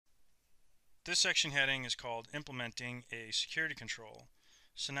This section heading is called Implementing a Security Control.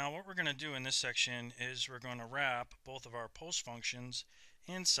 So now what we're going to do in this section is we're going to wrap both of our post functions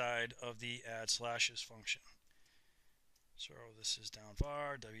inside of the addslashes function. So this is down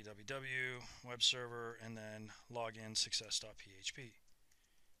var www web server and then login success.php.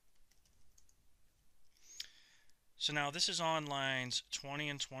 So now this is on lines 20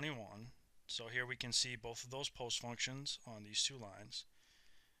 and 21. So here we can see both of those post functions on these two lines.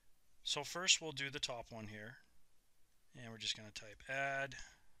 So first we'll do the top one here, and we're just going to type add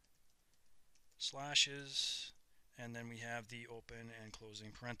slashes, and then we have the open and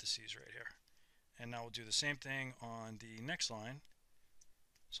closing parentheses right here. And now we'll do the same thing on the next line.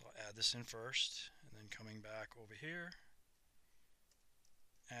 So I'll add this in first, and then coming back over here,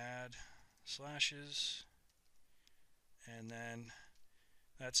 add slashes, and then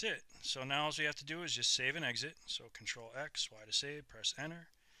that's it. So now all we have to do is just save and exit. So Control X, Y to save, press enter,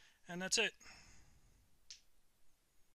 and that's it.